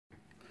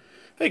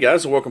Hey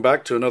guys, and welcome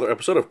back to another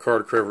episode of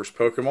Card Cravers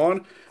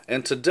Pokemon.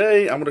 And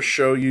today I'm going to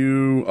show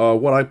you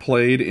what I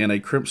played in a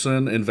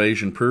Crimson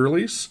Invasion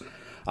pre-release.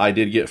 I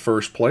did get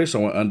first place. I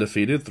went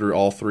undefeated through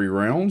all 3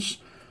 rounds.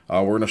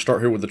 We're going to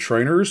start here with the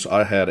trainers.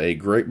 I had a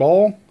Great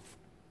Ball,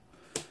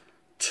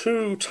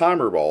 2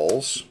 Timer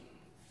Balls,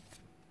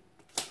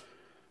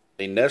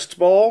 a Nest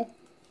Ball,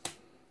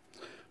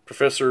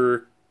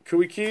 Professor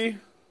Kuiki,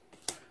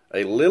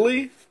 a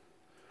Lily,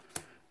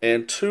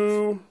 and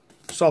 2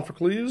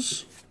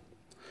 Sophocles.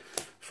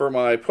 For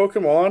my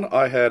Pokemon,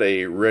 I had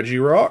a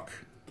Regirock,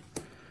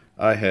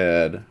 I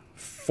had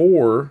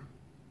 4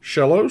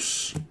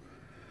 Shellos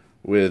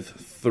with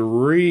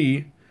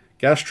 3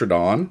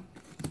 Gastrodon,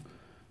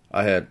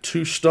 I had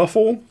 2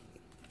 Stuffle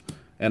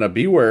and a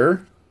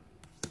Beware,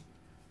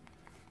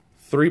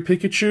 3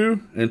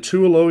 Pikachu and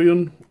 2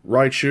 Alolan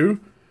Raichu,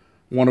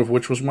 one of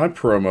which was my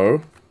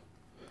promo.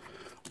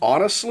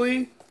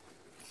 Honestly,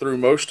 through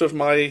most of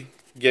my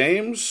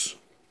games,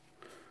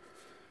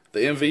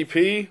 the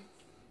MVP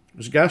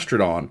was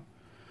Gastrodon.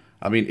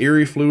 I mean,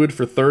 Eerie Fluid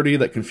for 30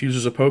 that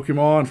confuses a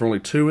Pokemon for only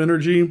 2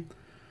 energy.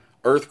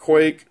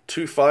 Earthquake,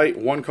 2 fight,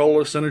 1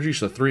 colorless energy,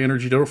 so 3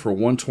 energy total for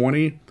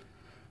 120.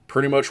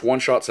 Pretty much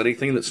one-shots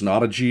anything that's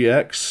not a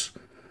GX.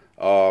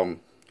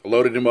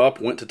 Loaded him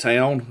up, went to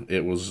town.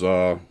 It was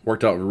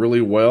worked out really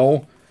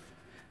well.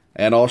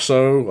 And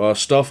also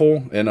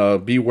Stuffle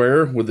and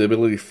Beware with the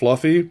ability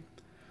Fluffy.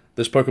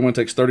 This Pokemon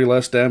takes 30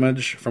 less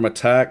damage from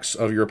attacks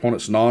of your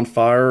opponent's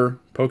non-fire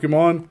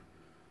Pokemon.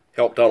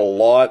 Helped out a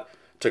lot.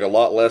 Took a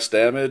lot less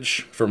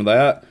damage from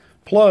that.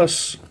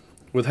 Plus,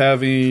 with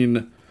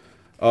having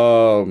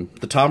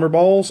the Timer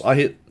Balls, I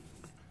hit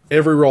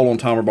every roll on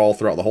Timer Ball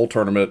throughout the whole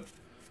tournament.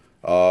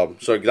 So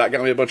that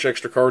got me a bunch of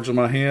extra cards in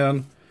my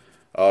hand.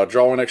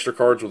 Drawing extra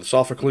cards with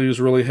Sophocles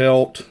really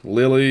helped.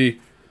 Lily,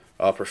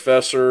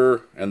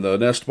 Professor, and the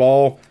Nest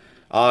Ball.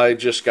 I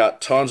just got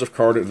tons of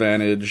card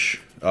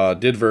advantage.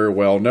 Did very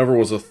well. Never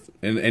was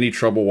in any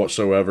trouble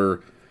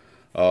whatsoever.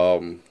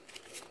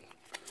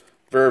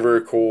 Very,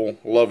 very cool.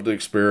 Loved the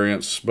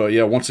experience. But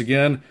yeah, once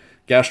again,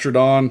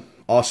 Gastrodon,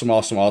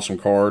 awesome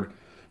card.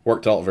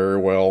 Worked out very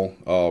well.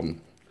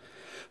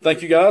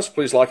 Thank you guys.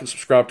 Please like and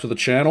subscribe to the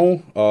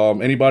channel.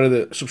 Anybody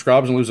that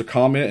subscribes and leaves a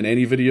comment in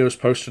any videos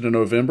posted in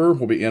November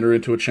will be entered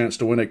into a chance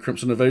to win a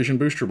Crimson Invasion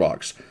booster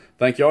box.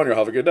 Thank y'all, and y'all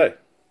have a good day.